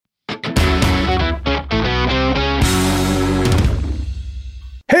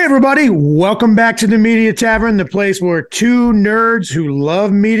Everybody, welcome back to the Media Tavern, the place where two nerds who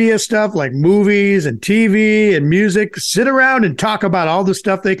love media stuff like movies and TV and music sit around and talk about all the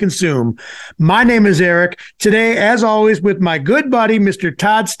stuff they consume. My name is Eric. Today, as always, with my good buddy, Mr.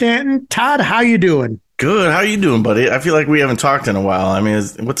 Todd Stanton. Todd, how you doing? Good. How you doing, buddy? I feel like we haven't talked in a while. I mean,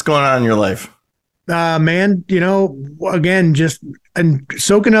 what's going on in your life? Man, again, just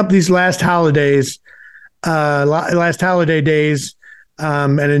soaking up these last holiday days.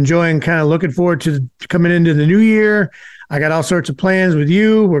 And enjoying, kind of looking forward to coming into the new year. I got all sorts of plans with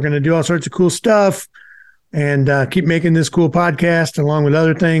you. We're going to do all sorts of cool stuff and keep making this cool podcast along with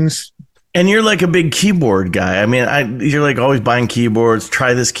other things. And you're like a big keyboard guy. I mean, you're like always buying keyboards.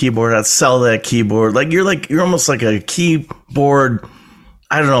 Try this keyboard out, sell that keyboard. You're almost like a keyboard,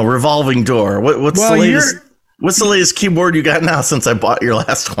 I don't know, revolving door. What's the latest? What's the latest keyboard you got now since I bought your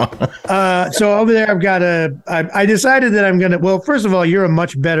last one? So over there, I've got I decided that I'm going to, well, first of all, you're a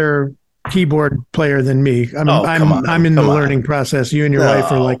much better keyboard player than me. I'm in the learning process. You and your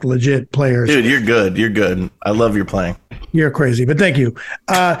wife are like legit players. Dude, you're good. You're good. I love your playing. You're crazy, but thank you.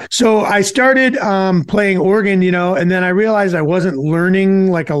 So I started playing organ, and then I realized I wasn't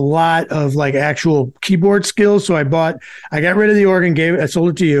learning like a lot of like actual keyboard skills. So I got rid of the organ, I sold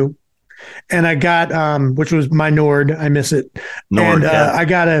it to you. And I got, which was my Nord. I miss it. Nord, yeah. I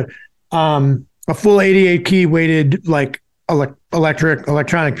got a full 88 key weighted like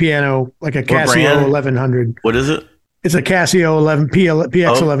electronic piano, like a Casio 1100. What is it? It's a Casio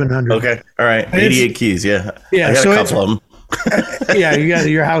PX 1100. Okay, all right, 88 keys. Yeah, I got a couple of them. Yeah,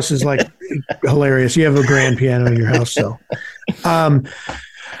 your house is like hilarious. You have a grand piano in your house, so. So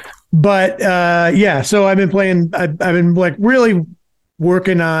I've been playing. I've been like really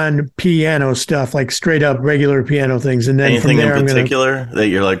working on piano stuff, like straight up regular piano things. And then anything in particular that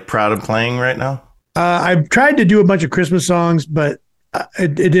you're like proud of playing right now? I've tried to do a bunch of Christmas songs, but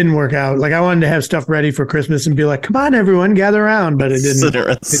it didn't work out. Like I wanted to have stuff ready for Christmas and be like, come on, everyone, gather around. But it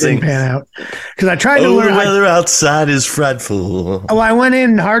didn't pan out. Because I tried to learn. The weather outside is frightful. Oh, I went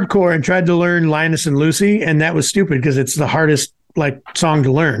in hardcore and tried to learn Linus and Lucy. And that was stupid because it's the hardest like song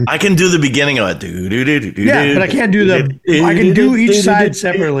to learn. I can do the beginning of it. Yeah, but I can't do I can do each side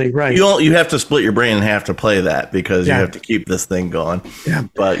separately, right? You have to split your brain in half to play that because you have to keep this thing going. Yeah.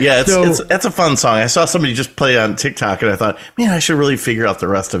 But yeah, that's a fun song. I saw somebody just play it on TikTok and I thought, man, I should really figure out the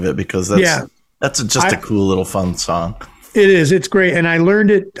rest of it because that's just a cool little fun song. It is. It's great. And I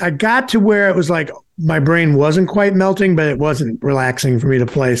learned it. I got to where it was like my brain wasn't quite melting, but it wasn't relaxing for me to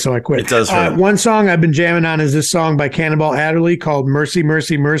play. So I quit. It does hurt. One song I've been jamming on is this song by Cannonball Adderley called Mercy,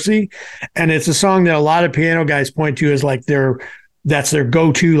 Mercy, Mercy. And it's a song that a lot of piano guys point to as like that's their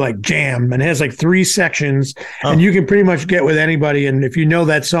go-to like jam. And it has like 3 sections and you can pretty much get with anybody. And if you know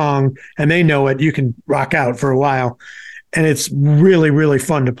that song and they know it, you can rock out for a while. And it's really, really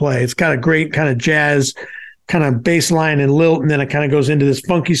fun to play. It's got a great kind of jazz kind of bass line and lilt, and then it kind of goes into this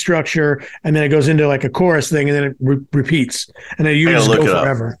funky structure, and then it goes into like a chorus thing, and then it repeats, and then you just go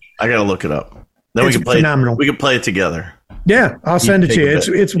forever. I gotta look it up. Then we can play phenomenal. We can play it together. Yeah, I'll send it to you.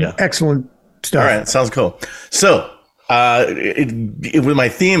 It's excellent stuff. All right, sounds cool. So with my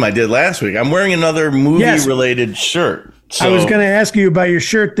theme I did last week, I'm wearing another movie-related shirt. So, I was going to ask you about your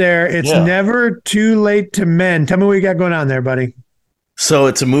shirt there. It's Never Too Late to Mend. Tell me what you got going on there, buddy. So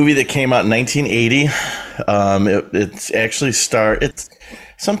it's a movie that came out in 1980. It's actually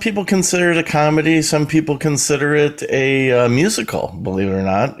some people consider it a comedy. Some people consider it a musical, believe it or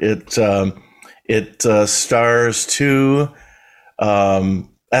not. It stars 2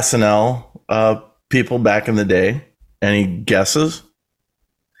 SNL people back in the day. Any guesses?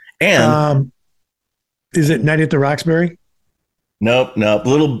 And is it Night at the Roxbury? Nope.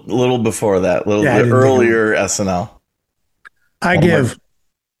 Little before that. Earlier SNL. I give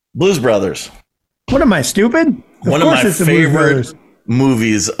Blues Brothers. What am I, stupid? One of my favorite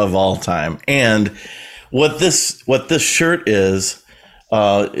movies of all time. And what this shirt is,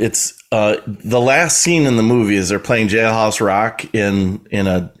 it's the last scene in the movie is they're playing Jailhouse Rock in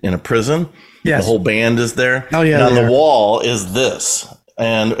a prison. Yes. The whole band is there. Oh yeah. And on the wall is this.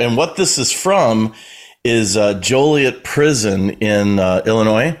 And what this is from is Joliet Prison in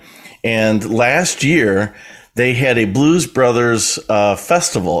Illinois. And last year they had a Blues Brothers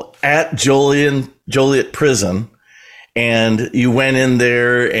festival at Joliet Prison, and you went in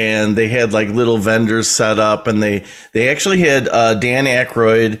there and they had like little vendors set up, and they actually had Dan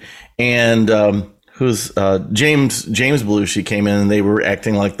Aykroyd and James Belushi came in, and they were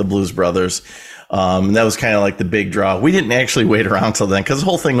acting like the Blues Brothers. And that was kind of like the big draw. We didn't actually wait around till then because the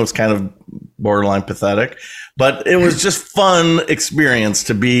whole thing was kind of borderline pathetic, but it was just fun experience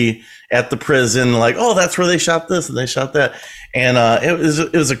to be at the prison. Like, oh, that's where they shot this and they shot that. And it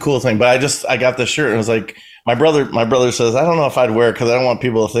was a cool thing. But I got this shirt and it was like, my brother says, I don't know if I'd wear it because I don't want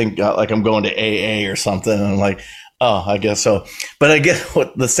people to think like I'm going to AA or something. And I'm like, oh, I guess so. But I guess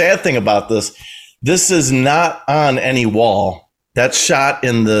what the sad thing about this is not on any wall. That's shot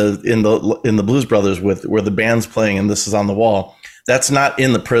in the Blues Brothers with where the band's playing, and this is on the wall. That's not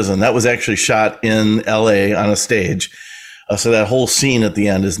in the prison. That was actually shot in LA on a stage. So that whole scene at the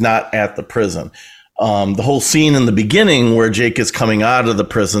end is not at the prison. The whole scene in the beginning where Jake is coming out of the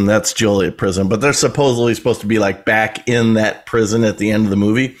prison, that's Joliet prison, but they're supposedly supposed to be like back in that prison at the end of the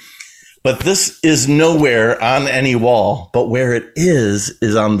movie. But this is nowhere on any wall, but where it is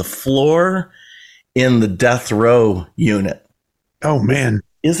on the floor in the death row unit. Oh man.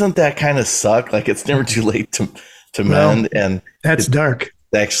 Isn't that kind of suck? Like it's never too late to mend, and that's dark.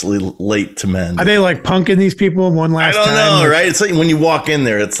 Actually late to mend. Are they like punking these people one last time? I don't know, right? It's like when you walk in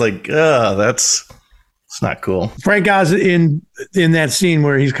there, it's like, it's not cool. Frank Oz in that scene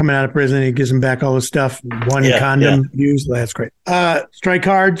where he's coming out of prison, he gives him back all his stuff. One condom used. That's great. Strike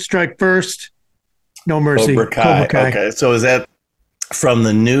hard, strike first. No mercy. Cobra Kai. Okay, so is that from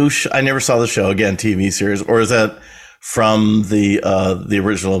the new? I never saw the show again, TV series, or is that from the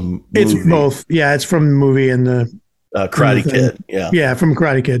original movie? It's both. Yeah, it's from the movie and the Karate Kid. Yeah, from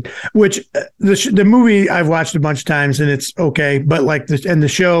Karate Kid. Which the movie I've watched a bunch of times and it's okay, but like the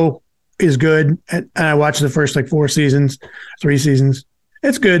show is good. And I watched the first like 3 seasons.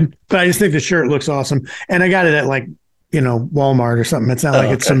 It's good, but I just think the shirt looks awesome, and I got it at like Walmart or something. It's not like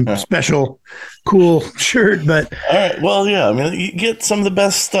it's some special cool shirt, but all right. Well, yeah. I mean, you get some of the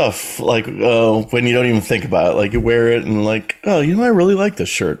best stuff like when you don't even think about it. Like you wear it and like, oh, I really like this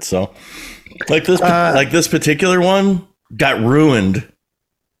shirt. So like this particular one got ruined.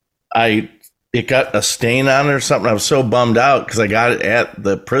 It got a stain on it or something. I was so bummed out because I got it at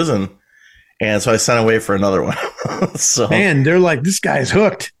the prison. And so I sent away for another one. So man, they're like, this guy's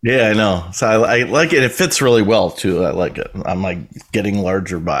hooked. Yeah, I know. So I like it. It fits really well too. I like it. I'm like getting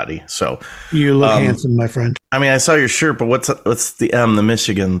larger body. So you look handsome, my friend. I mean, I saw your shirt, but what's the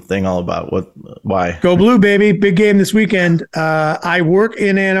Michigan thing all about? Why? Go Blue, baby. Big game this weekend. I work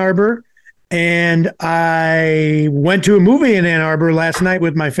in Ann Arbor, and I went to a movie in Ann Arbor last night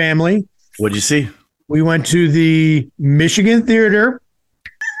with my family. What'd you see? We went to the Michigan Theater.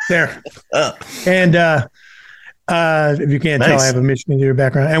 There. And if you can't tell, I have a Michigan theater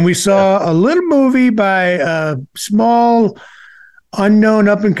background. And we saw a little movie by a small, unknown,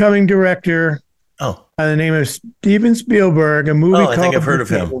 up-and-coming director by the name of Steven Spielberg, a movie called... I think I've heard of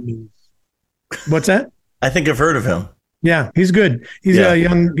him. What's that? I think I've heard of him. Yeah, he's good. He's a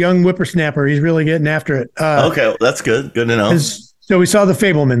young whippersnapper. He's really getting after it. Okay, well, that's good. Good to know. So we saw the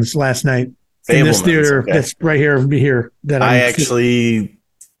Fablemans last night in this theater that's right here. That I actually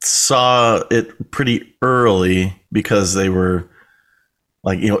saw it pretty early because they were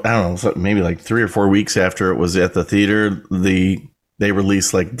like, I don't know, maybe like 3 or 4 weeks after it was at the theater, they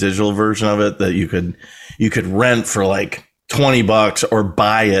released like digital version of it that you could rent for like $20 or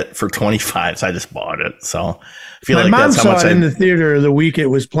buy it for $25. So I just bought it. So I feel like that's how much my mom saw it in the theater the week it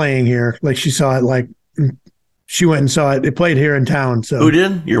was playing here. Like she saw it, like she went and saw it. It played here in town. So who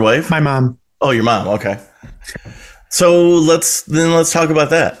did? Your wife? My mom. Oh, your mom. Okay. So let's talk about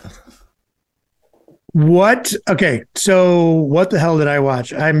that. Okay. So what the hell did I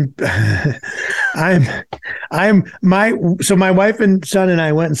watch? My wife and son and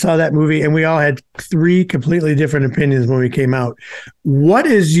I went and saw that movie, and we all had 3 completely different opinions when we came out. What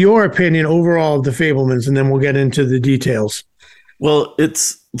is your opinion overall of the Fablemans? And then we'll get into the details. Well,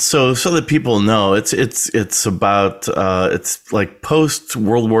 it's so that people know it's about it's like post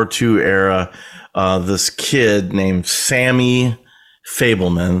World War II era. This kid named Sammy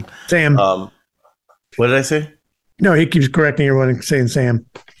Fableman. Sam. What did I say? No, he keeps correcting everyone saying Sam.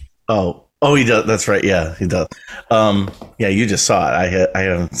 Oh, he does. That's right. Yeah, he does. Yeah, you just saw it. I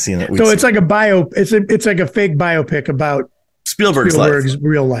haven't seen it. It's like a bio. It's like a fake biopic about Spielberg's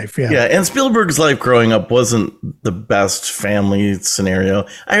real life. Yeah. Yeah. And Spielberg's life growing up wasn't the best family scenario.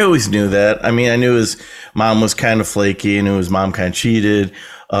 I always knew that. I mean, I knew his mom was kind of flaky. I knew his mom kind of cheated.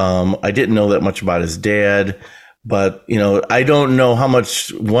 I didn't know that much about his dad, but I don't know how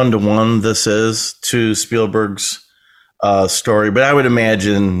much 1-to-1 this is to Spielberg's story, but I would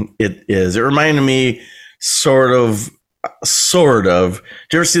imagine it is. It reminded me sort of. Did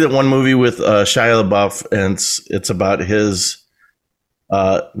you ever see that one movie with Shia LaBeouf, and it's about his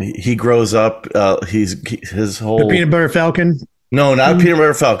he grows up, his whole the Peanut Butter Falcon. No, not Peanut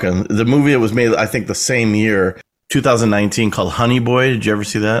Butter Falcon. The movie that was made, I think, the same year, 2019, called Honey Boy. Did you ever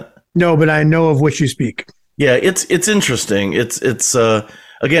see that? No, but I know of which you speak. Yeah, it's interesting. It's again,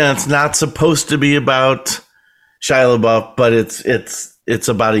 it's not supposed to be about Shia LaBeouf, but it's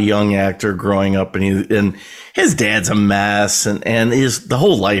about a young actor growing up, and his dad's a mess, and the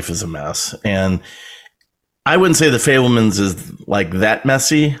whole life is a mess. And I wouldn't say the Fablemans is like that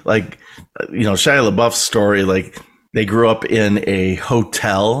messy. Like, Shia LaBeouf's story, like they grew up in a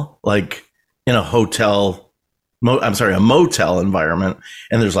hotel, like in a hotel. A motel environment,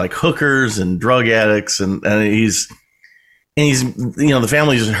 and there's like hookers and drug addicts, and he's the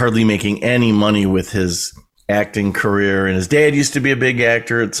family's hardly making any money with his acting career, and his dad used to be a big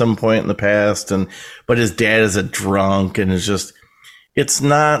actor at some point in the past, but his dad is a drunk, and it's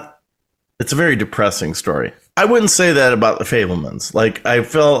a very depressing story. I wouldn't say that about the Fablemans. Like, I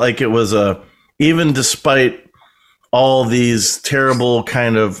felt like it was even despite all these terrible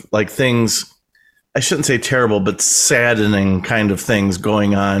kind of like things, I shouldn't say terrible, but saddening kind of things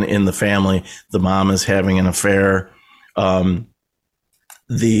going on in the family. The mom is having an affair. The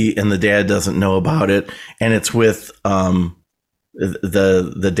dad doesn't know about it. And it's with the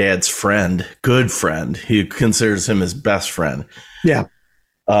dad's friend, good friend. He considers him his best friend. Yeah.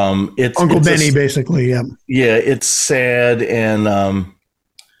 It's Uncle Benny, basically. Yeah. Yeah. It's sad. And,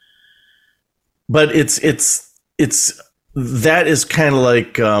 but it's that is kind of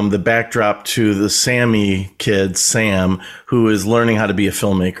like the backdrop to the Sammy kid, Sam, who is learning how to be a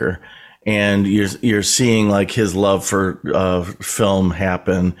filmmaker, and you're seeing like his love for film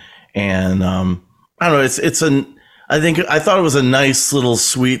happen. And I don't know, I thought it was a nice little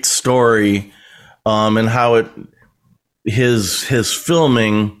sweet story, and how his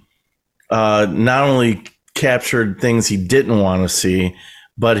filming not only captured things he didn't want to see,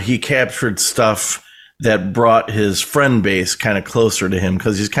 but he captured stuff that brought his friend base kind of closer to him,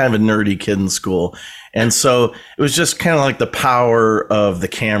 because he's kind of a nerdy kid in school. And so it was just kind of like the power of the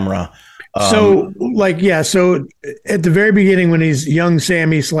camera. So at the very beginning, when he's young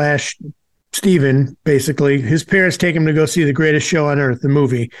Sammy / Steven, basically, his parents take him to go see The Greatest Show on Earth, the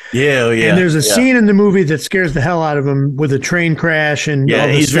movie. Yeah. And there's a scene in the movie that scares the hell out of him with a train crash. And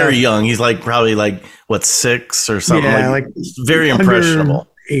he's very young. He's like probably like 6 or something. Yeah, like very impressionable.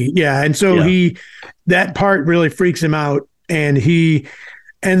 8. Yeah. And so that part really freaks him out, and he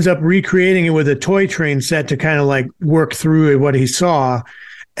ends up recreating it with a toy train set to kind of like work through what he saw.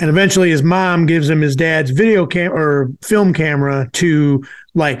 And eventually his mom gives him his dad's video or film camera to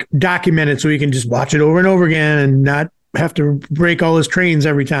like document it, so he can just watch it over and over again and not have to break all his trains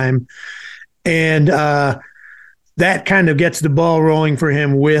every time. And that kind of gets the ball rolling for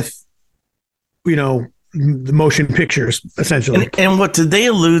him with, the motion pictures, essentially. And what did they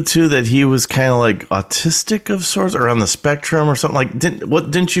allude to, that he was kind of like autistic of sorts, or on the spectrum or something? Like,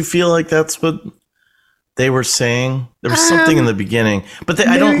 didn't you feel like that's what they were saying? There was something in the beginning, but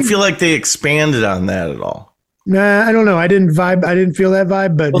I don't feel like they expanded on that at all. Nah, I don't know. I didn't feel that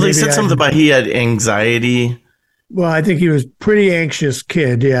vibe, but they said something about he had anxiety. Well, I think he was pretty anxious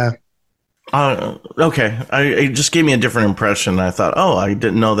kid. Yeah. Okay. It just gave me a different impression. I thought, I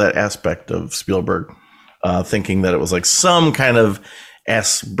didn't know that aspect of Spielberg. Thinking that it was like some kind of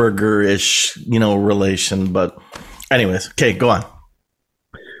Asperger-ish, relation. But anyways, okay, go on.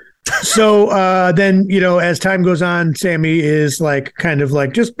 So then, as time goes on, Sammy is like kind of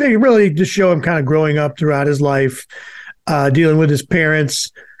like just show him kind of growing up throughout his life, dealing with his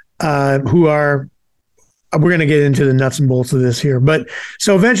parents, who are, we're going to get into the nuts and bolts of this here. But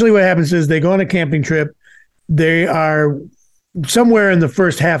so eventually what happens is they go on a camping trip. They are somewhere in the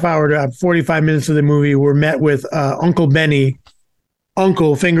first half hour to 45 minutes of the movie, we're met with Uncle Benny,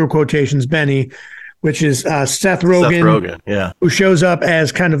 finger quotations, Benny, which is Seth Rogen, who shows up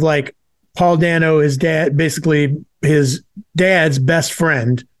as kind of like Paul Dano, his dad, basically his dad's best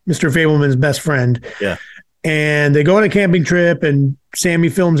friend, Mr. Fableman's best friend. Yeah. And they go on a camping trip, and Sammy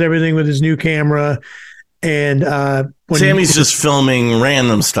films everything with his new camera. And Sammy's just filming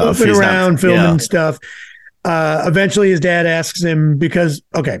random stuff. Filming stuff. Eventually his dad asks him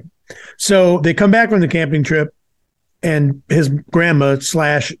so they come back from the camping trip, and his grandma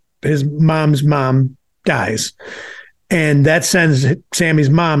 / his mom's mom dies. And that sends Sammy's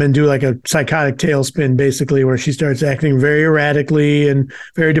mom into like a psychotic tailspin, basically, where she starts acting very erratically and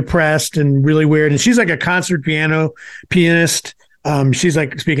very depressed and really weird. And she's like a concert pianist. She's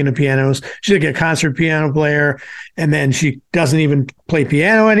like, speaking of pianos, she's like a concert piano player, and then she doesn't even play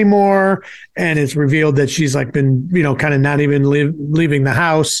piano anymore. And it's revealed that she's like been, kind of not even leaving the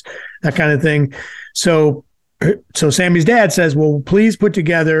house, that kind of thing. So So Sammy's dad says, well, please put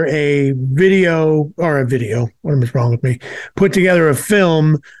together a video. What is wrong with me? Put together a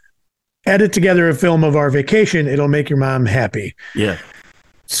film, edit together a film of our vacation. It'll make your mom happy. Yeah.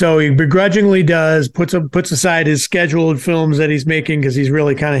 So he begrudgingly puts aside his scheduled films that he's making because he's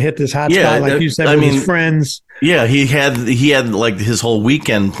really kind of hit this hot spot, like you said, with his friends. Yeah, he had like his whole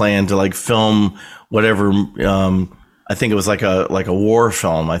weekend planned to like film whatever. I think it was like a war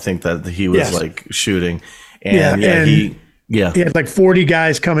film. I think that he was like shooting, and he had like 40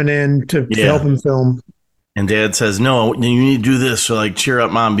 guys coming in to help him film. And Dad says, "No, you need to do this to like cheer up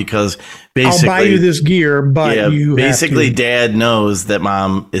Mom because basically I'll buy you this gear, but you basically have to." Dad knows that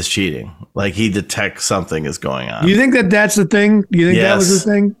Mom is cheating. Like he detects something is going on. You think that's the thing? You think that was the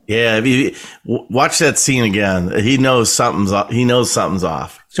thing? Yeah. If you watch that scene again, he knows something's off. He knows something's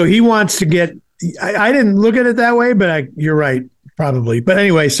off. So he wants to get. I didn't look at it that way, but you're right, probably. But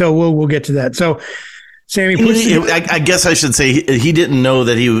anyway, so we'll get to that. So. Sammy I guess I should say he didn't know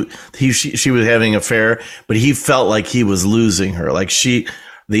that she was having an affair, but he felt like he was losing her. Like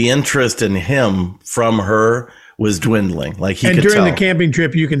the interest in him from her was dwindling. Like he could during tell. the camping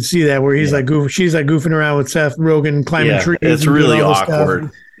trip, you can see that where he's she's like goofing around with Seth Rogen, climbing trees. It's really awkward.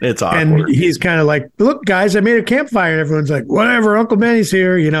 It's awkward. And he's kind of like, look, guys, I made a campfire. And everyone's like, whatever, Uncle Benny's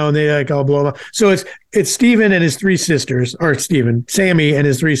here, and they like all blow up. So it's Stephen and his three sisters, or Sammy and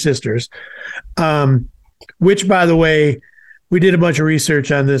his three sisters. Which, by the way, we did a bunch of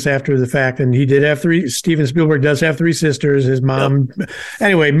research on this after the fact, and he did have Steven Spielberg does have three sisters. His mom. Yep.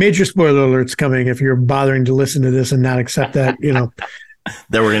 Anyway, major spoiler alerts coming if you're bothering to listen to this and not accept that, that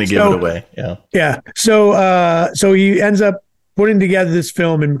we're going to give it away. Yeah. Yeah. So he ends up putting together this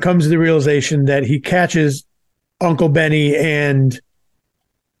film and comes to the realization that he catches Uncle Benny and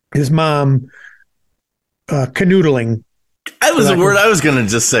his mom canoodling. That was a word I was going to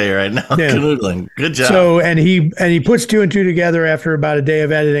just say right now. Yeah. Canoodling. Good job. So, and he puts two and two together after about a day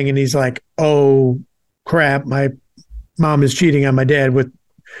of editing, and he's like, "Oh crap, my mom is cheating on my dad with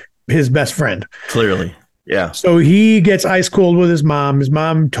his best friend." Clearly, yeah. So he gets ice cold with his mom. His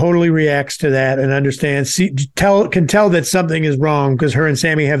mom totally reacts to that and understands. Can tell that something is wrong because her and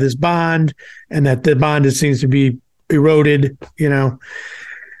Sammy have this bond, and that the bond seems to be eroded.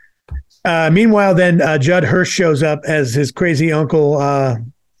 Meanwhile, then Judd Hirsch shows up as his crazy uncle.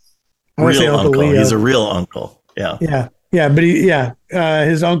 Real uncle. He's a real uncle. Yeah. Yeah. But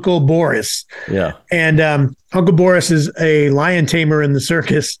his uncle Boris. Yeah. And Uncle Boris is a lion tamer in the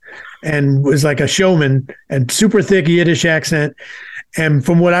circus and was like a showman and super thick Yiddish accent. And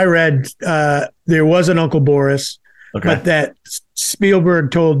from what I read, there was an Uncle Boris, but that Spielberg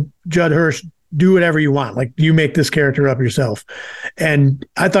told Judd Hirsch, do whatever you want. Like you make this character up yourself. And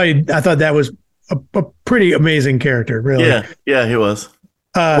I thought that was a pretty amazing character, really. Yeah, he was.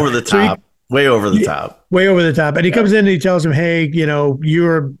 Over the top. Way over the top. Way over the top. And he comes in and he tells him, hey,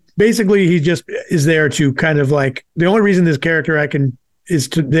 you're basically, he just is there to kind of like, the only reason this character is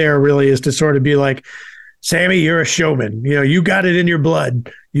to sort of be like, Sammy, you're a showman. You got it in your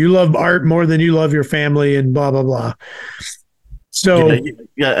blood. You love art more than you love your family and blah, blah, blah. So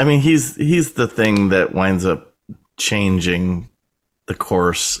I mean, he's the thing that winds up changing the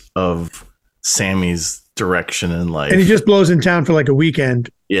course of Sammy's direction in life. And he just blows in town for like a weekend.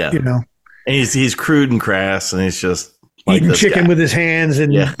 Yeah. And he's crude and crass, and he's just like eating chicken with his hands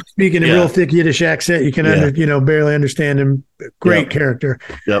and speaking in real thick Yiddish accent. You can barely understand him. Great character.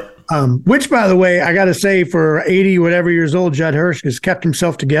 Yep. Which, by the way, I got to say, for 80 whatever years old, Judd Hirsch has kept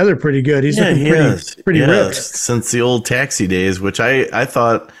himself together pretty good. He's looking pretty ripped since the old Taxi days. Which I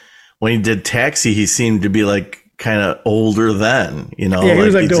thought when he did Taxi, he seemed to be like kind of older then. He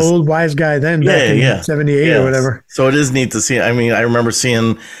was like the old wise guy then. Back in 78 or whatever. So it is neat to see. I mean, I remember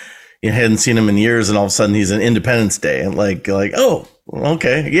seeing. You hadn't seen him in years, and all of a sudden he's in Independence Day, and like, oh,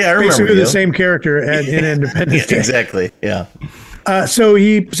 okay, yeah, I remember. Basically the same character in Independence Day. Exactly, yeah. So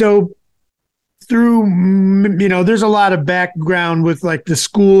through, there's a lot of background with like the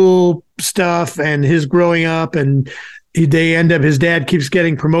school stuff and his growing up, and his dad keeps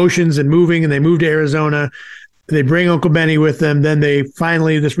getting promotions and moving, and they move to Arizona. They bring Uncle Benny with them. Then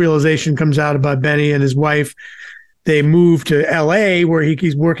this realization comes out about Benny and his wife. They move to LA where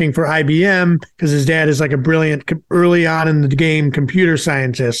he's working for IBM because his dad is like a brilliant, early on in the game, computer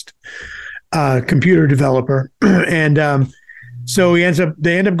scientist, computer developer. And so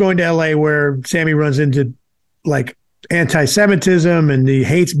they end up going to LA where Sammy runs into like anti-Semitism, and he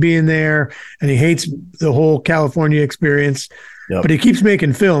hates being there, and he hates the whole California experience, but he keeps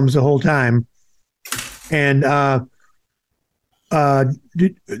making films the whole time. And,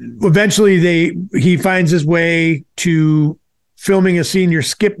 eventually he finds his way to filming a senior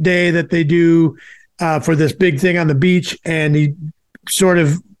skip day that they do for this big thing on the beach, and he sort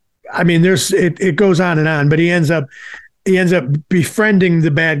of, I mean, it goes on and on, but he ends up befriending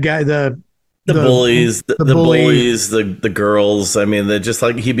the bad guy, the bullies, the bully. bullies, the girls. I mean, they're just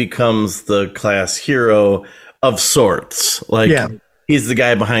like, he becomes the class hero of sorts. Like, Yeah. he's the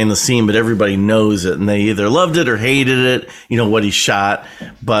guy behind the scene, but everybody knows it, and they either loved it or hated it, you know, what he shot.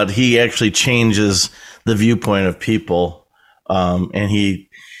 But he actually changes the viewpoint of people, and he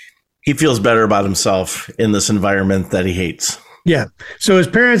feels better about himself in this environment that he hates. Yeah. So his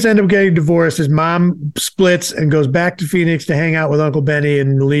parents end up getting divorced. His mom splits and goes back to Phoenix to hang out with Uncle Benny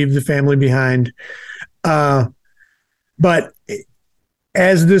and leave the family behind. But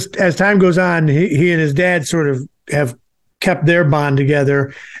as time goes on, he and his dad sort of have kept their bond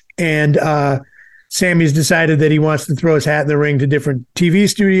together. And Sammy's decided that he wants to throw his hat in the ring to different TV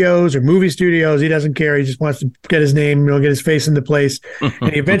studios or movie studios. He doesn't care. He just wants to get his name, get his face into place.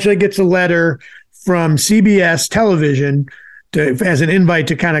 And he eventually gets a letter from CBS television as an invite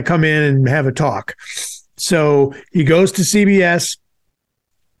to kind of come in and have a talk. So he goes to CBS,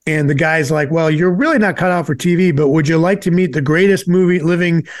 and the guy's like, well, you're really not cut out for TV, but would you like to meet the greatest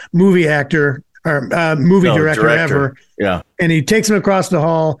living movie actor or director ever? Yeah. And he takes him across the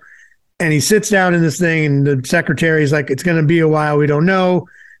hall, and he sits down in this thing, and the secretary's like, it's going to be a while. We don't know.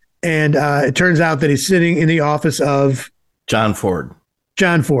 And it turns out that he's sitting in the office of John Ford,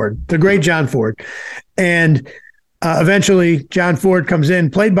 the great John Ford. And eventually, John Ford comes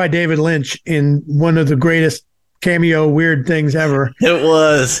in, played by David Lynch, in one of the greatest cameo weird things ever. It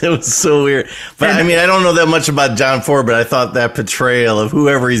was so weird. But I mean, I don't know that much about John Ford, but I thought that portrayal of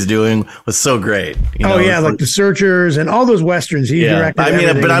whoever he's doing was so great. Like The Searchers and all those Westerns he directed. I mean,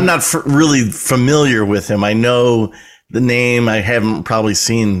 everything. but I'm not really familiar with him. I know the name. I haven't probably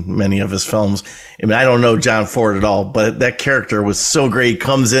seen many of his films. I mean, I don't know John Ford at all, but that character was so great. He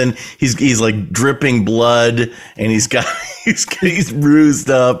comes in, he's like dripping blood, and he's bruised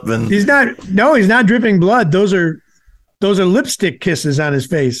up, and he's not dripping blood. Those are lipstick kisses on his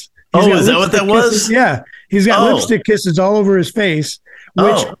face. Is that what that was? Yeah. He's got lipstick kisses all over his face,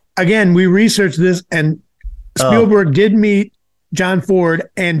 which again, we researched this, and Spielberg did meet John Ford,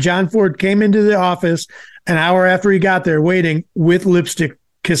 and John Ford came into the office an hour after he got there waiting with lipstick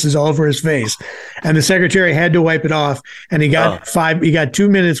kisses all over his face. And the secretary had to wipe it off. And he got 2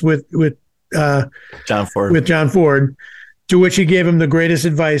 minutes with John Ford, to which he gave him the greatest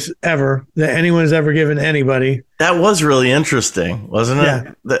advice ever that anyone has ever given anybody. That was really interesting, wasn't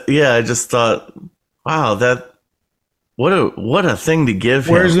it? Yeah. I just thought, wow, what a thing to give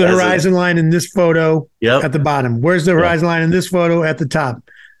him. Where's the horizon line in this photo? Yep. At the bottom. Where's the horizon line in this photo? At the top.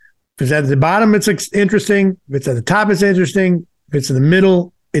 If it's at the bottom, it's interesting. If it's at the top, it's interesting. If it's in the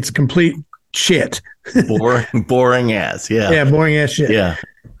middle, it's complete shit. boring ass. Yeah. Yeah, boring ass shit. Yeah.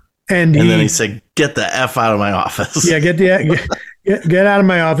 And then he said, "Get the F out of my office." Yeah, get out of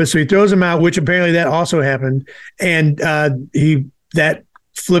my office. So he throws him out, which apparently that also happened. And that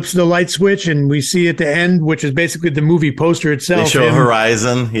flips the light switch, and we see at the end, which is basically the movie poster itself. They show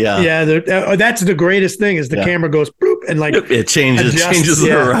horizon. Yeah. Yeah. That's the greatest thing is the camera goes boop, and like it changes the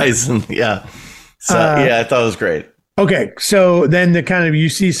horizon. Yeah. So I thought it was great. Okay. So then you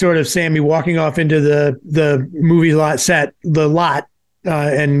see sort of Sammy walking off into the movie lot,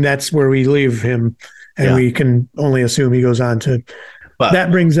 and that's where we leave him. And we can only assume he goes on to. But that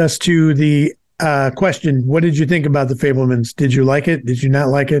brings us to the question. What did you think about The Fablemans? Did you like it? Did you not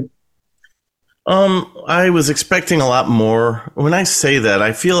like it? I was expecting a lot more. When I say that,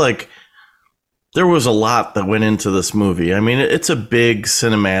 I feel like there was a lot that went into this movie. I mean, it's a big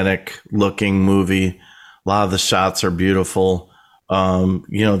cinematic looking movie. A lot of the shots are beautiful.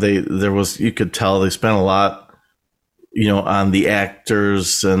 You could tell they spent a lot, on the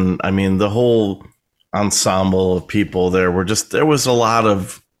actors, and I mean, the whole ensemble of people there was a lot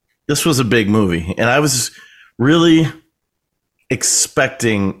of, this was a big movie, and I was really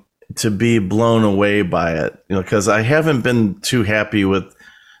expecting to be blown away by it, because I haven't been too happy with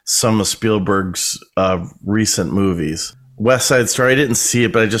some of Spielberg's recent movies. West Side Story, I didn't see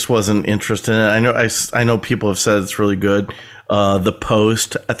it, but I just wasn't interested in it. I know people have said it's really good. The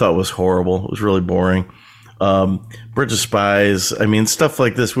Post, I thought was horrible. It was really boring. Bridge of Spies, I mean, stuff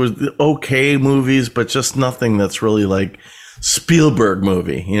like this was okay movies, but just nothing that's really like Spielberg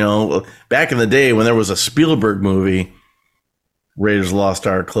movie. Back in the day when there was a Spielberg movie, Raiders of the Lost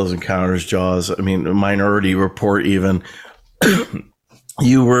Ark, Close Encounters, Jaws, I mean, Minority Report even,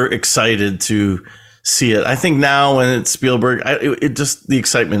 you were excited to see it. I think now when it's Spielberg, it just, the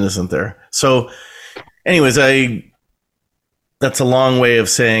excitement isn't there. So anyways, that's a long way of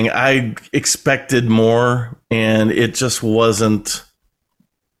saying I expected more, and it just wasn't.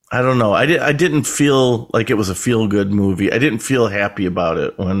 I don't know. I didn't feel like it was a feel good movie. I didn't feel happy about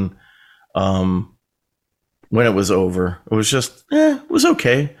it when it was over. It was just, it was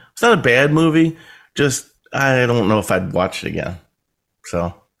okay. It's not a bad movie. Just, I don't know if I'd watch it again.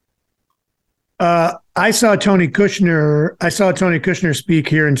 So. I saw Tony Kushner speak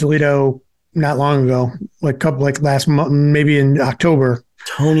here in Toledo not long ago, like last month, maybe in October.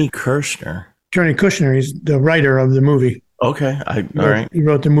 Tony Kushner. He's the writer of the movie. Okay. All right. He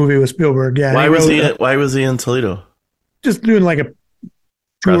wrote the movie with Spielberg. Yeah. Why was he in Toledo? Just doing like a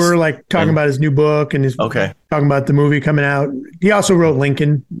tour, like talking about his new book and talking about the movie coming out. He also wrote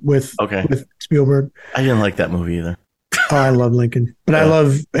Lincoln with Spielberg. I didn't like that movie either. Oh, I love Lincoln, but I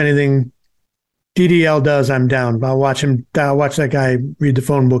love anything DDL does. I'm down. I'll watch that guy read the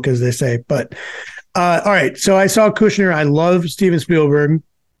phone book, as they say. But all right. So I saw Kushner. I love Steven Spielberg.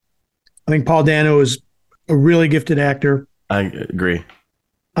 I think Paul Dano is a really gifted actor. I agree.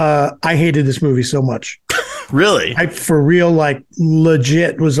 I hated this movie so much. Really? I, for real, like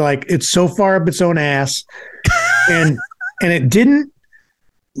legit was like, it's so far up its own ass. And it didn't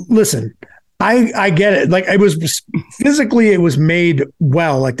listen. I get it. Like it was physically, it was made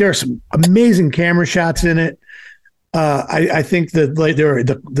well. Like there are some amazing camera shots in it. I think that like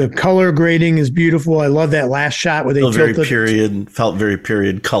the color grading is beautiful. I love that last shot where they felt very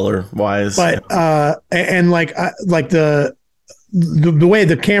period color wise. But and like the way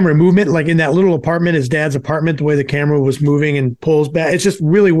the camera movement, like in that little apartment, his dad's apartment, the way the camera was moving and pulls back, it's just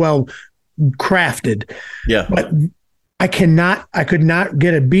really well crafted. Yeah. But I could not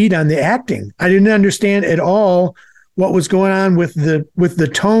get a beat on the acting. I didn't understand at all what was going on with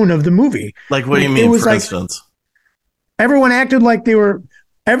the tone of the movie. Like, what do you mean, for instance? Everyone acted like they were,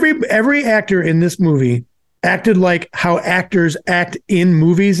 every actor in this movie acted like how actors act in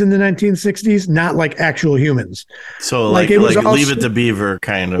movies in the 1960s, not like actual humans. So like it was like Leave It to Beaver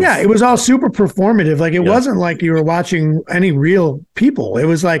kind of. Yeah, it was all super performative. Like it wasn't like you were watching any real people. It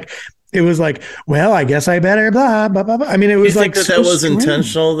was like, well, I guess I better blah blah blah. I mean, it was like that was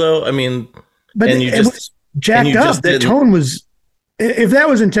intentional, though. I mean, but it was jacked up. The tone was, if that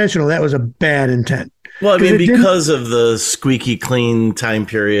was intentional, that was a bad intent. Well, I mean, because of the squeaky clean time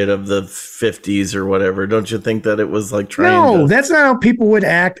period of the 50s or whatever, don't you think that it was like trying No, that's not how people would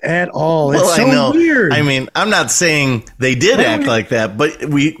act at all. Well, it's so weird. I mean, I'm not saying they did act like that, but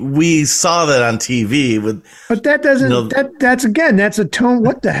we saw that on TV with. But that doesn't, that's a tone.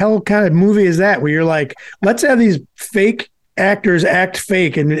 What the hell kind of movie is that where you're like, let's have these fake actors act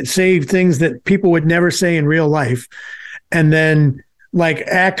fake and say things that people would never say in real life. And then like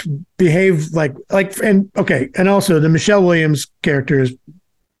behave like, and okay. And also the Michelle Williams character is,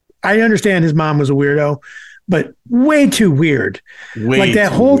 I understand his mom was a weirdo, but way too weird. Like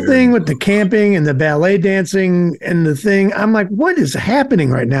that whole thing with the camping and the ballet dancing and the thing. I'm like, what is happening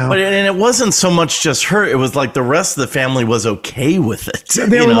right now? But and it wasn't so much just her. It was like the rest of the family was okay with it.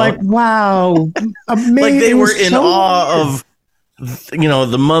 They were like, wow. Amazing. Like they were in awe of,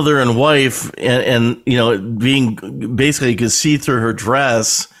 the mother and wife and being basically, you could see through her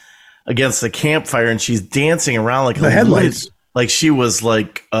dress against the campfire and she's dancing around like the headlights. Like she was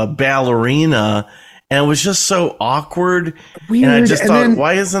like a ballerina, and it was just so awkward. Weird. And I just thought,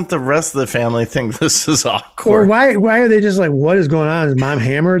 why isn't the rest of the family think this is awkward? Or why are they just like, what is going on? Is mom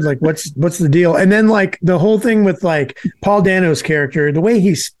hammered? Like, what's the deal? And then like the whole thing with like Paul Dano's character, the way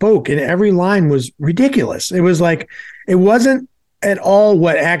he spoke in every line was ridiculous. It was like, it wasn't at all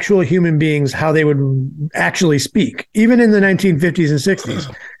what actual human beings, how they would actually speak, even in the 1950s and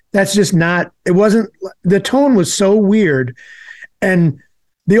 60s. That's just not, it wasn't, the tone was so weird. And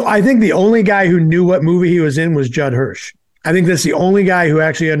I think the only guy who knew what movie he was in was Judd Hirsch. I think that's the only guy who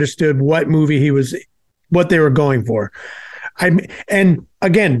actually understood what movie what they were going for. And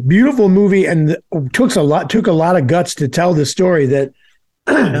again, beautiful movie, and took a lot of guts to tell the story that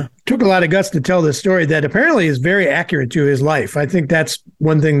apparently is very accurate to his life. I think that's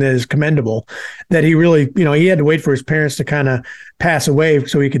one thing that is commendable, that he really, he had to wait for his parents to kind of pass away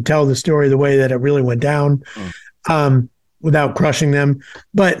so he could tell the story the way that it really went down, without crushing them.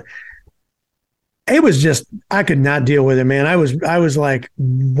 But it was just, I could not deal with it, man. I was like,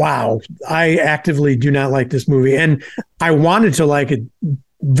 wow, I actively do not like this movie. And I wanted to like it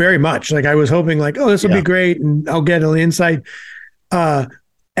very much. Like I was hoping like, oh, this will be great and I'll get an insight. The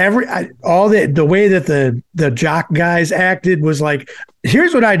way that the jock guys acted was like,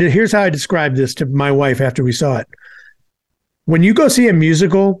 here's what I did. Here's how I described this to my wife after we saw it. When you go see a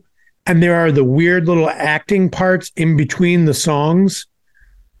musical and there are the weird little acting parts in between the songs,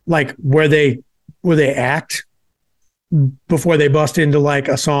 like where they act before they bust into like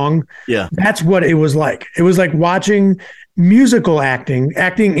a song. Yeah. That's what it was like. It was like watching musical acting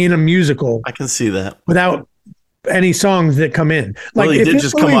in a musical I can see that. without any songs that come in. Like, Well, he if did this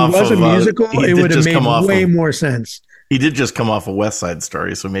just come movie off was of, a musical, he it did would have just made come off way of- more sense. He did just come off a West Side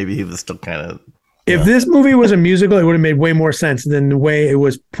Story, so maybe he was still kind of. If this movie was a musical, it would have made way more sense than the way it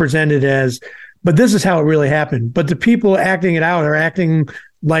was presented as. But this is how it really happened. But the people acting it out are acting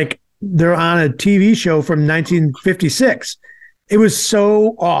like they're on a TV show from 1956. It was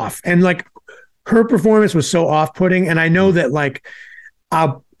so off, and like her performance was so off-putting. And I know that like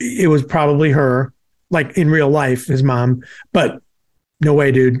it was probably her, like in real life, his mom, but no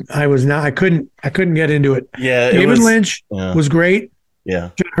way, dude. I was not. I couldn't get into it. Yeah, David Lynch was great.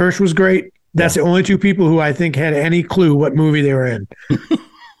 Yeah, John Hirsch was great. That's the only two people who I think had any clue what movie they were in.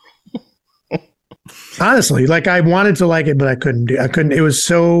 Honestly, like I wanted to like it, but I couldn't. It was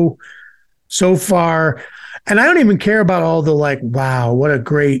so far, and I don't even care about all the like. Wow, what a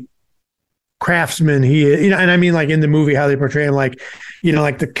great craftsman he is. And I mean, like in the movie, how they portray him, like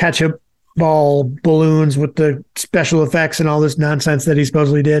like the ketchup ball balloons with the special effects and all this nonsense that he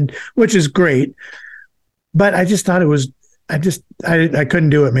supposedly did, which is great. But I just thought it was. I couldn't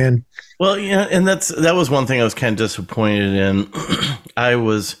do it, man. Well, yeah, and that was one thing I was kind of disappointed in. I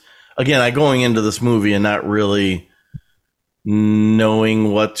was going into this movie and not really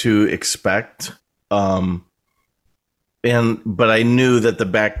knowing what to expect. But I knew that the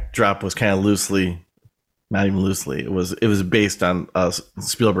backdrop was kind of not even loosely. It was based on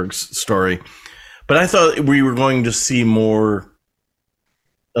Spielberg's story. But I thought we were going to see more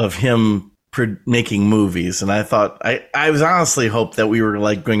of him making movies, and I thought I was honestly hoped that we were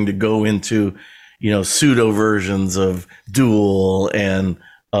like going to go into pseudo versions of Duel and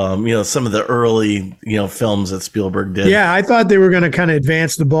some of the early films that Spielberg did. Yeah, I thought they were going to kind of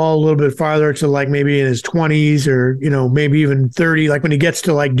advance the ball a little bit farther to like maybe in his 20s or maybe even 30, like when he gets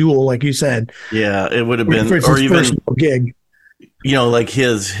to like Duel, like you said. Yeah, it would have been, or even first gig. Like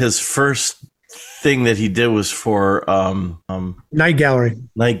his first thing that he did was for Night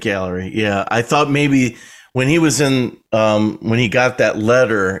Gallery. Yeah, I thought maybe when he was in when he got that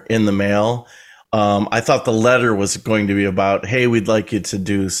letter in the mail, I thought the letter was going to be about, hey, we'd like you to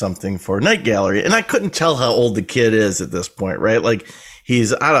do something for Night Gallery, and I couldn't tell how old the kid is at this point, right? Like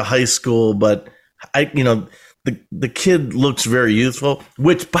he's out of high school, but the kid looks very youthful.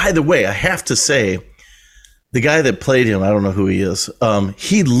 Which, by the way, I have to say, the guy that played him, I don't know who he is.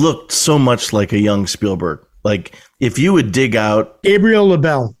 He looked so much like a young Spielberg. Like if you would dig out Gabriel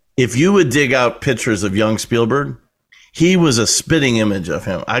LaBelle, if you would dig out pictures of young Spielberg, he was a spitting image of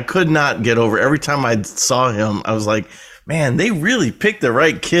him. I could not get over. Every time I saw him, I was like, man, they really picked the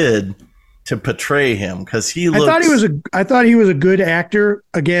right kid to portray him, because he looks. I thought he was a good actor.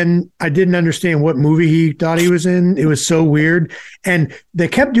 Again, I didn't understand what movie he thought he was in. It was so weird. And they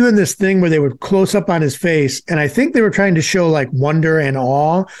kept doing this thing where they would close up on his face, and I think they were trying to show like wonder and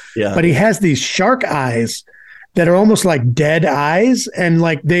awe. Yeah. But he has these shark eyes that are almost like dead eyes, and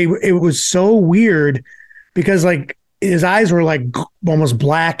like it was so weird because like his eyes were like almost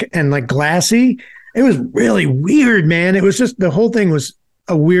black and like glassy. It was really weird, man. It was just, the whole thing was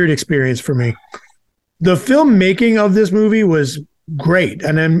a weird experience for me. The filmmaking of this movie was great,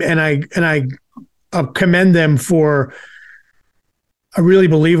 and I commend them for a really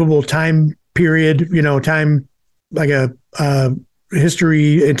believable time period. Time like a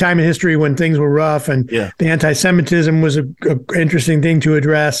history, a time in history when things were rough, and the anti-Semitism was a interesting thing to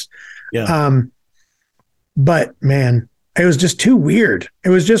address. Yeah. But man, it was just too weird. It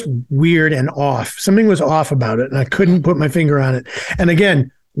was just weird and off. Something was off about it, and I couldn't put my finger on it. And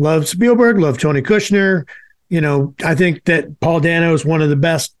again, love Spielberg, love Tony Kushner. I think that Paul Dano is one of the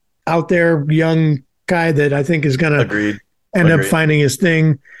best out there, young guy that I think is going to end up finding his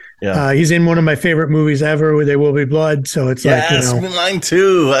thing. Yeah. He's in one of my favorite movies ever, where There Will Be Blood. So it's mine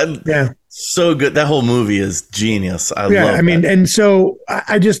too. So good. That whole movie is genius. I love that. And so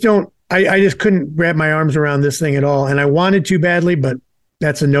I just don't. I just couldn't wrap my arms around this thing at all. And I wanted to badly, but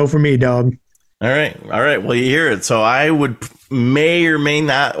that's a no for me, dog. All right. Well, you hear it. So I may or may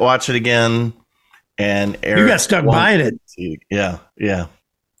not watch it again. And Eric, you got stuck buying it. Yeah.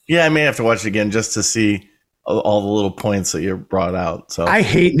 I may have to watch it again just to see all the little points that you brought out. So I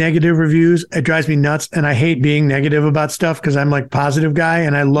hate negative reviews. It drives me nuts. And I hate being negative about stuff because I'm like positive guy.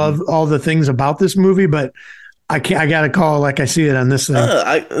 And I love all the things about this movie, but I got to call like I see it on this thing.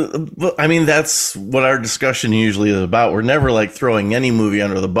 I mean, that's what our discussion usually is about. We're never like throwing any movie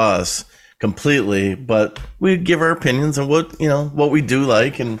under the bus completely, but we give our opinions on what we do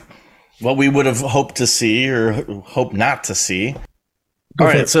like and what we would have hoped to see or hope not to see. All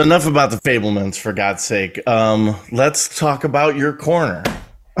right, so enough about the Fablemans, for God's sake. Let's talk about your corner.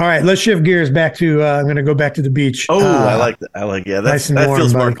 All right, let's shift gears back to. I'm going to go back to the beach. Oh, I like that. I like, yeah, nice and that warm,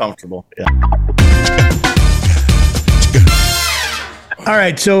 feels more buddy. comfortable. Yeah. All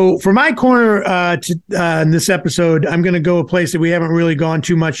right, so for my corner in this episode, I'm going to go a place that we haven't really gone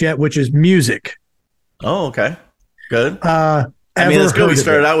too much yet, which is music. Oh, okay. Good. I mean, it's good. We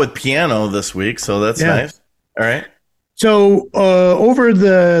started out with piano this week, so that's nice. All right. So over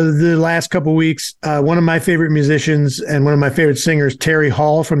the last couple of weeks, one of my favorite musicians and one of my favorite singers, Terry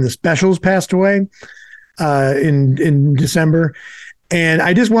Hall from the Specials, passed away in December, and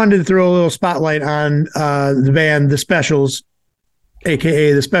I just wanted to throw a little spotlight on the band, the Specials,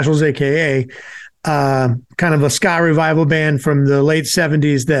 aka the Specials, aka kind of a ska revival band from the late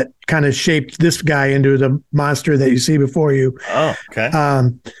 '70s that kind of shaped this guy into the monster that you see before you. Oh, okay.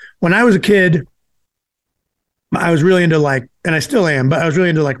 When I was a kid, I was really into and I still am, but I was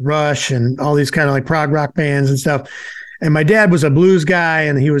really into Rush and all these kind of prog rock bands and stuff. And my dad was a blues guy,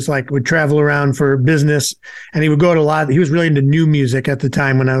 and he was would travel around for business, and he would go to he was really into new music at the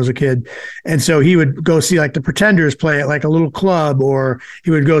time when I was a kid. And so he would go see the Pretenders play at a little club, or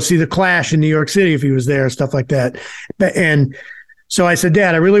he would go see the Clash in New York City if he was there, stuff like that. And so I said,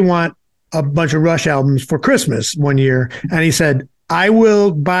 Dad, I really want a bunch of Rush albums for Christmas one year. And he said, I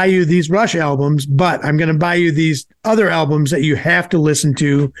will buy you these Rush albums, but I'm going to buy you these other albums that you have to listen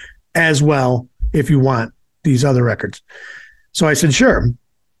to as well if you want these other records. So I said, sure.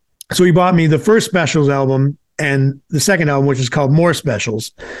 So he bought me the first Specials album and the second album, which is called More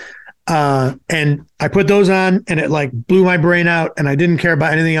Specials. And I put those on, and it blew my brain out, and I didn't care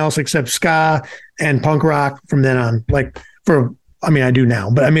about anything else except ska and punk rock from then on. I do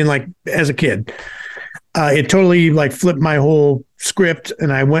now, but as a kid. It totally flipped my whole script,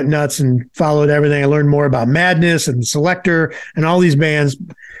 and I went nuts and followed everything. I learned more about Madness and Selector and all these bands.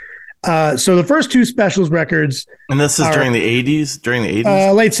 So the first two Specials records, and this is during the 80s,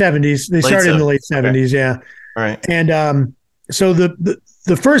 late 70s. They started in the late 70s, okay. Yeah. All right. And so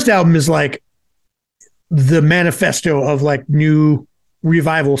the first album is the manifesto of new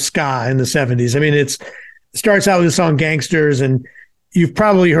revival ska in the 70s. I mean, it starts out with the song "Gangsters," and you've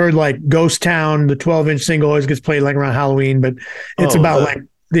probably heard Ghost Town, the 12-inch single, always gets played around Halloween, but it's about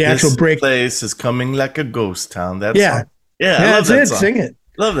the actual break. This place is coming like a ghost town. Song. Yeah, I love that song. Sing it.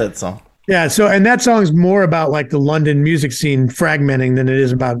 Love that song. Yeah. So, and that song's more about the London music scene fragmenting than it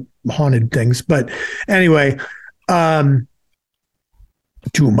is about haunted things. But anyway,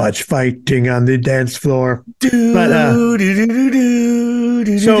 too much fighting on the dance floor. So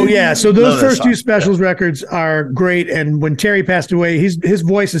those first two Specials records are great. And when Terry passed away, his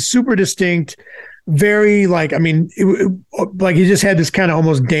voice is super distinct, very he just had this kind of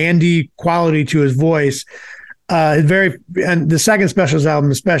almost dandy quality to his voice. And the second Specials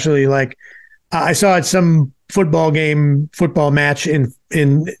album, especially, I saw at some football match in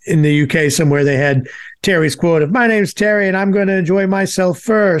the UK somewhere, they had Terry's quote of "My name's Terry and I'm going to enjoy myself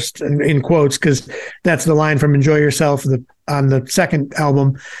first," in quotes, because that's the line from "Enjoy Yourself" on the second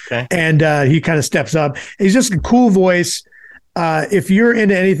album. Okay. And he kind of steps up. He's just a cool voice. If you're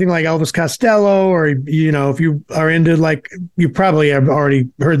into anything like Elvis Costello, or if you are into you probably have already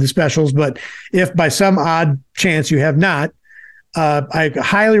heard the Specials, but if by some odd chance you have not, I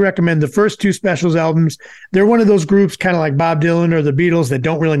highly recommend the first two Specials albums. They're one of those groups, kind of like Bob Dylan or the Beatles, that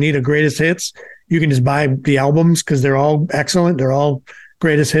don't really need a greatest hits. You can just buy the albums because they're all excellent. They're all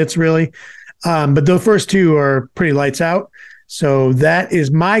greatest hits, really. But the first two are pretty lights out. So that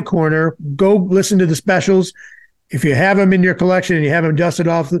is my corner. Go listen to the Specials. If you have them in your collection and you haven't dusted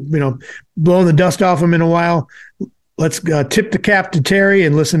off, blown the dust off them in a while, let's tip the cap to Terry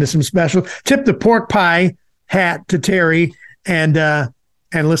and listen to some Specials. Tip the pork pie hat to Terry and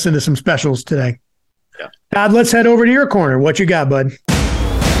listen to some Specials today. Yeah. Todd, let's head over to your corner. What you got, bud?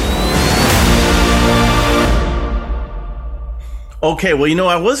 Okay, well,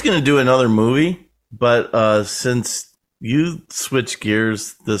 I was going to do another movie, but since you switched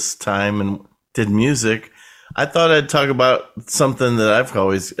gears this time and did music, I thought I'd talk about something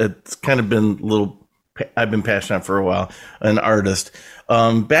that it's kind of been I've been passionate about for a while, an artist.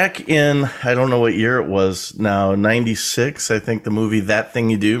 Back in, I don't know what year it was now, 96, I think, the movie That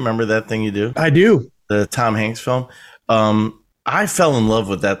Thing You Do. Remember That Thing You Do? I do. The Tom Hanks film. I fell in love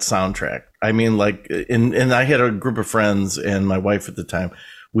with that soundtrack. I mean, and I had a group of friends and my wife at the time.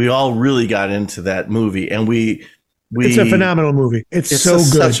 We all really got into that movie, and it's a phenomenal movie. It's so good.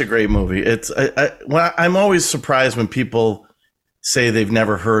 Such a great movie. I'm always surprised when people say they've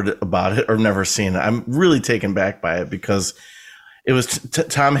never heard about it or never seen it. I'm really taken back by it because it was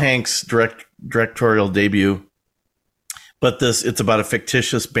Tom Hanks' directorial debut. But it's about a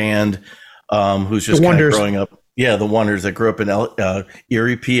fictitious band who's just kind of growing up. Yeah, the Wonders that grew up in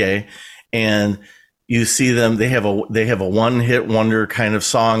Erie, PA, and you see them. They have a one hit wonder kind of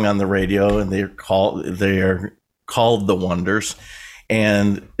song on the radio, and they are called the Wonders,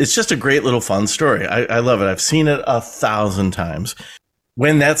 and it's just a great little fun story. I love it. I've seen it 1,000 times.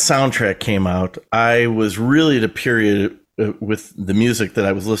 When that soundtrack came out, I was really at a period with the music that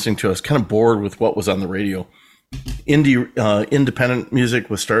I was listening to. I was kind of bored with what was on the radio. Independent music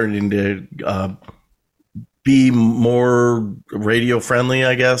was starting to be more radio friendly,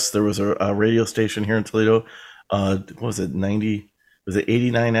 I guess. There was a radio station here in Toledo. What was it, 90? Was it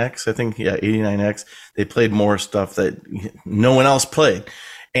 89X? I think, yeah, 89X. They played more stuff that no one else played.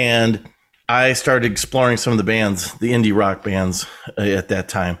 And I started exploring some of the bands, the indie rock bands at that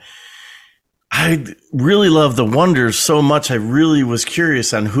time. I really loved the Wonders so much. I really was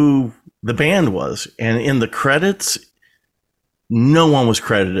curious on who the band was. And in the credits, no one was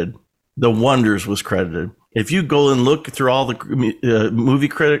credited. The Wonders was credited. If you go and look through all the movie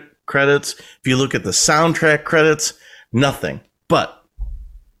credits, if you look at the soundtrack credits, nothing. But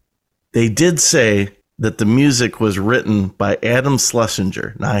they did say that the music was written by Adam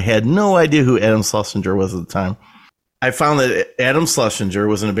Schlesinger. Now, I had no idea who Adam Schlesinger was at the time. I found that Adam Schlesinger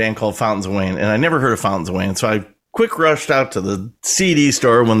was in a band called Fountains of Wayne, and I never heard of Fountains of Wayne. So I quick rushed out to the CD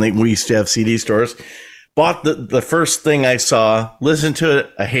store when we used to have CD stores, bought the first thing I saw, listened to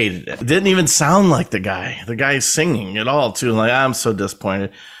it. I hated it. It didn't even sound like the guy singing at all, too. Like, I'm so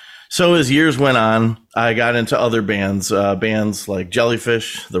disappointed. So as years went on, I got into other bands like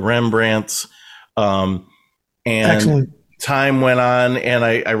Jellyfish, the Rembrandts, and excellent. Time went on, and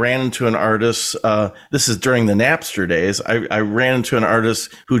I ran into an artist. This is during the Napster days. I ran into an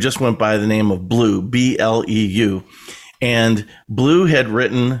artist who just went by the name of Blue, Bleu, and Blue had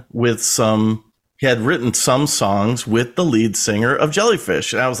written some songs with the lead singer of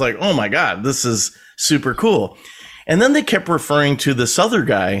Jellyfish, and I was like, oh my God, this is super cool. And then they kept referring to this other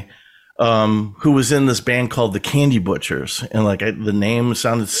guy who was in this band called the Candy Butchers. And like the name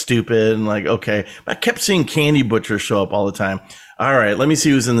sounded stupid and like, okay. I kept seeing Candy Butchers show up all the time. All right, let me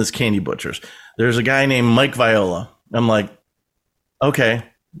see who's in this Candy Butchers. There's a guy named Mike Viola. I'm like, okay,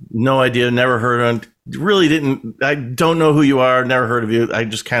 no idea, never heard of him. Really didn't, I don't know who you are, never heard of you. I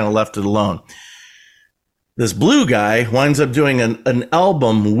just kind of left it alone. This Blue guy winds up doing an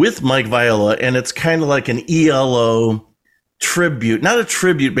album with Mike Viola, and it's kind of like an ELO tribute, not a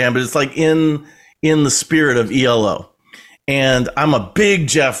tribute band, but it's like in the spirit of ELO. And I'm a big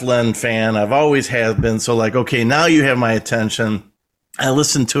Jeff Lynne fan. I've always have been. So like, okay, now you have my attention. I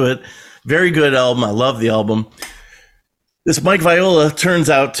listened to it. Very good album. I love the album. This Mike Viola turns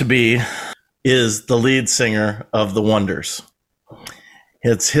out to is the lead singer of the Wonders.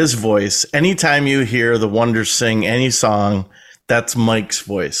 It's his voice. Anytime you hear the Wonders sing any song, that's Mike's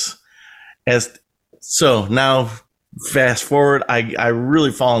voice. So now fast forward, I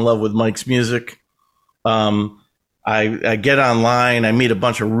really fall in love with Mike's music. I get online, I meet a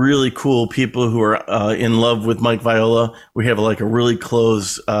bunch of really cool people who are in love with Mike Viola. We have like a really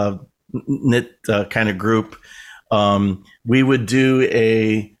close knit kind of group. We would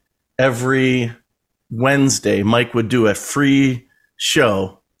do every Wednesday, Mike would do a free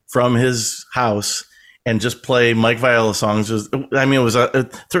show from his house and just play Mike Viola songs. It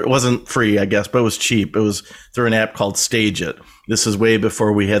wasn't free, I guess, but it was cheap. It was through an app called Stage It. This is way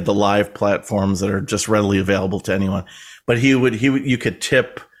before we had the live platforms that are just readily available to anyone. But you could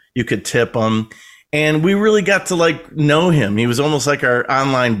tip him, and we really got to like know him. He was almost like our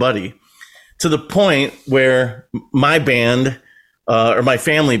online buddy, to the point where my band, or my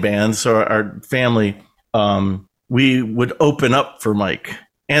family band, so our family, we would open up for Mike.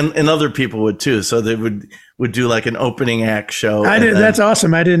 And other people would too. So they would do like an opening act show. That's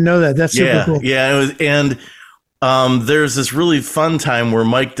awesome. I didn't know that. That's super cool. Yeah. There's this really fun time where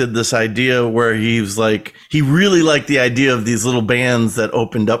Mike did this idea where he was like, he really liked the idea of these little bands that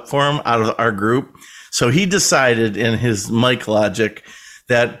opened up for him out of our group. So he decided in his Mike logic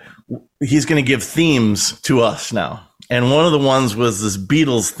that he's going to give themes to us now. And one of the ones was this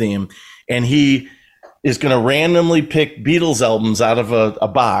Beatles theme. And he is going to randomly pick Beatles albums out of a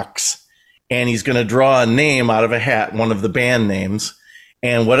box, and he's going to draw a name out of a hat, one of the band names,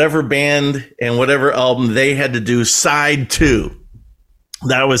 and whatever band and whatever album they had to do side 2.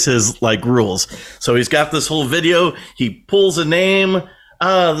 That was his like rules. So he's got this whole video. He pulls a name,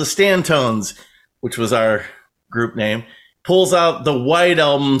 the Stantones, which was our group name, pulls out the White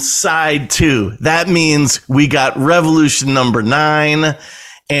Album side 2. That means we got Revolution number 9.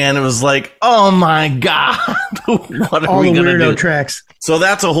 And it was like, oh my God, what are All we the going to weirdo do? tracks. So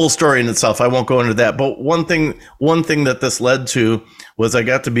that's a whole story in itself. I won't go into that. But one thing that this led to was I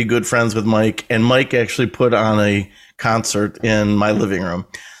got to be good friends with Mike, and Mike actually put on a concert in my living room.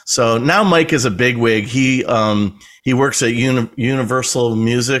 So now Mike is a bigwig. He works at Universal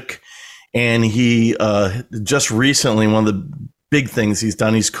Music, and he just recently, one of the big things he's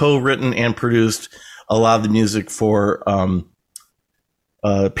done, he's co-written and produced a lot of the music for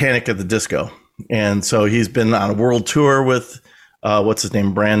Panic at the Disco. And so he's been on a world tour with what's his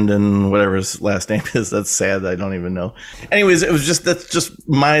name, Brandon, whatever his last name is. That's sad. I don't even know. Anyways, that's just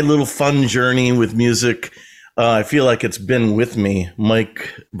my little fun journey with music. I feel like it's been with me.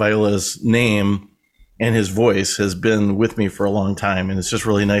 Mike Viola's name and his voice has been with me for a long time, and it's just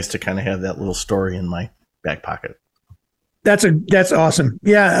really nice to kind of have that little story in my back pocket. That's awesome.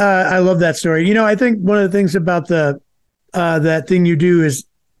 Yeah, I love that story. You know, I think one of the things about that thing you do is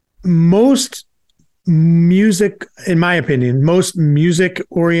most music, in my opinion, most music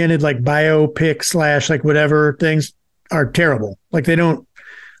oriented like biopic / like whatever things are terrible. Like they don't,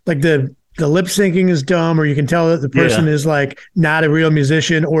 like the lip syncing is dumb, or you can tell that the person is like not a real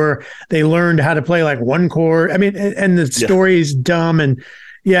musician, or they learned how to play like one chord. I mean, and the story is dumb, and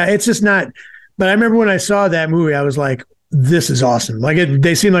it's just not. But I remember when I saw that movie, I was like, this is awesome. Like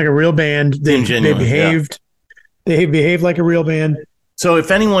they seemed like a real band. They behaved like a real band. So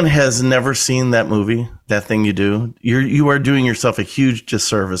if anyone has never seen that movie, That Thing You Do, you are doing yourself a huge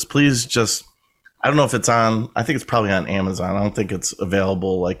disservice. Please just, I don't know if it's on, I think it's probably on Amazon. I don't think it's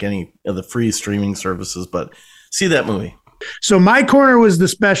available like any of the free streaming services, but see that movie. So my corner was the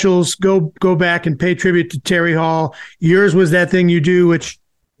specials. Go back and pay tribute to Terry Hall. Yours was That Thing You Do, which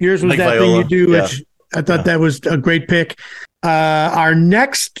I thought that was a great pick. Our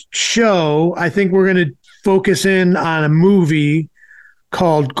next show, I think we're going to focus in on a movie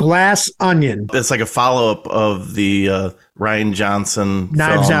called Glass Onion. It's like a follow-up of the Rian Johnson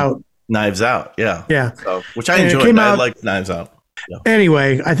Knives film, Out. Knives Out, yeah. So, which I enjoyed. I like Knives Out. Yeah.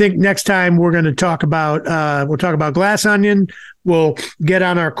 Anyway, I think next time we're going to talk about Glass Onion. We'll get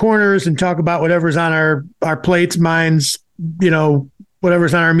on our corners and talk about whatever's on our plates, minds,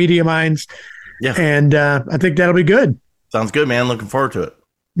 whatever's on our media minds. Yeah. And I think that'll be good. Sounds good, man. Looking forward to it.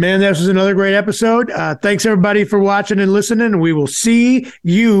 Man, this was another great episode. Thanks, everybody, for watching and listening. We will see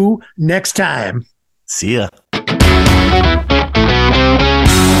you next time. See ya.